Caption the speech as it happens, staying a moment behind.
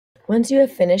Once you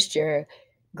have finished your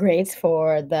grades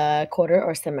for the quarter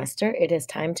or semester, it is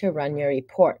time to run your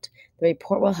report. The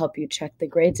report will help you check the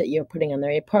grades that you're putting on the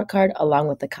report card along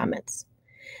with the comments.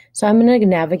 So I'm going to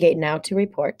navigate now to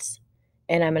reports,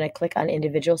 and I'm going to click on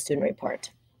individual student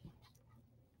report.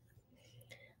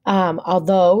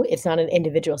 Although it's not an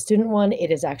individual student one,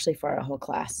 it is actually for our whole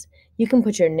class. You can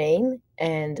put your name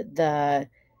and the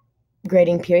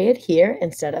grading period here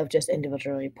instead of just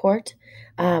individual report.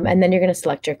 And then you're going to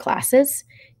select your classes.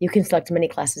 You can select many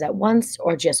classes at once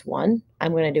or just one.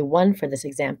 I'm going to do one for this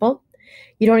example.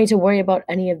 You don't need to worry about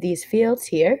any of these fields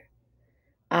here.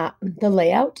 The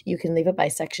layout, you can leave it by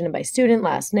section and by student,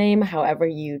 last name, however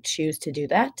you choose to do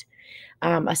that.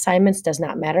 Assignments does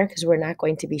not matter because we're not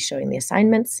going to be showing the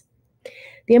assignments.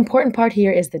 The important part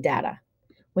here is the data.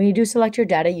 When you do select your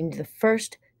data, you need the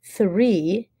first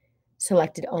 3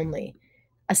 selected only.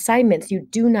 Assignments you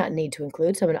do not need to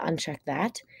include, so I'm going to uncheck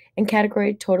that. And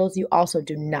category totals you also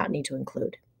do not need to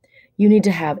include. You need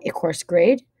to have a course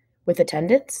grade with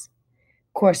attendance,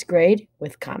 course grade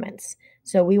with comments.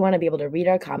 So we want to be able to read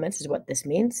our comments is what this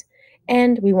means.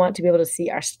 And we want to be able to see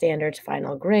our standard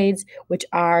final grades, which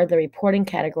are the reporting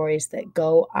categories that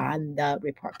go on the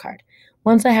report card.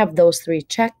 Once I have those 3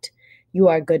 checked, you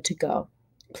are good to go.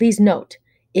 Please note,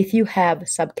 if you have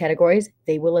subcategories,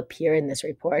 they will appear in this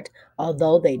report,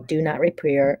 although they do not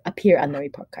appear on the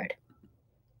report card.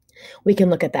 We can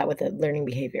look at that with the learning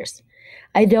behaviors.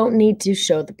 I don't need to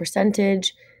show the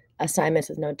percentage, assignments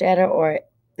with no data, or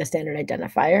the standard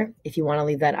identifier. If you want to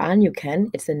leave that on, you can.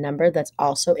 It's the number that's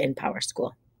also in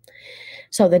PowerSchool.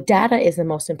 So the data is the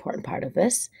most important part of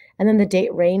this. And then the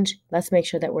date range, let's make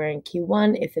sure that we're in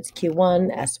Q1. If it's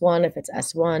Q1, S1, if it's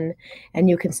S1, and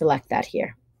you can select that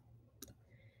here.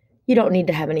 You don't need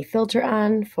to have any filter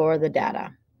on for the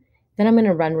data. Then I'm going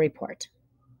to run report.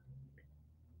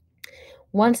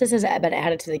 Once this has been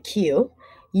added to the queue,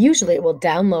 usually it will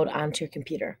download onto your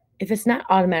computer. If it's not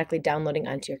automatically downloading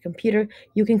onto your computer,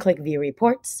 you can click View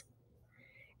Reports,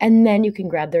 and then you can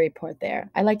grab the report there.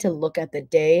 I like to look at the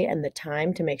day and the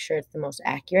time to make sure it's the most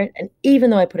accurate, and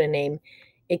even though I put a name,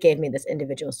 it gave me this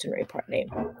individual student report name.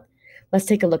 Let's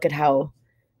take a look at how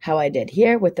I did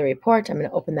here with the report. I'm going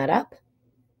to open that up,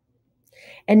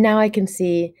 and now I can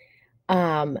see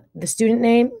the student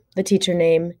name, the teacher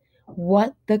name,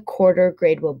 what the quarter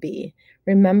grade will be.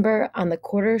 Remember, on the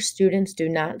quarter, students do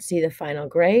not see the final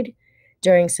grade.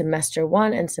 During semester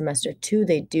 1 and semester 2,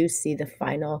 they do see the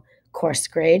final course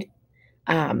grade.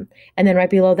 And then right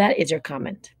below that is your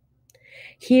comment.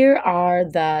 Here are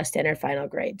the standard final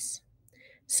grades.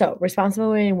 So responsible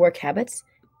learning work habits,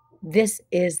 this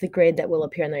is the grade that will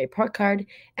appear on the report card,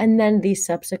 and then the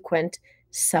subsequent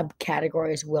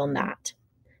subcategories will not.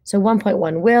 So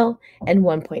 1.1 will, and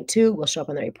 1.2 will show up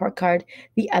on the report card.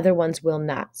 The other ones will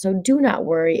not. So do not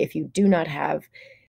worry if you do not have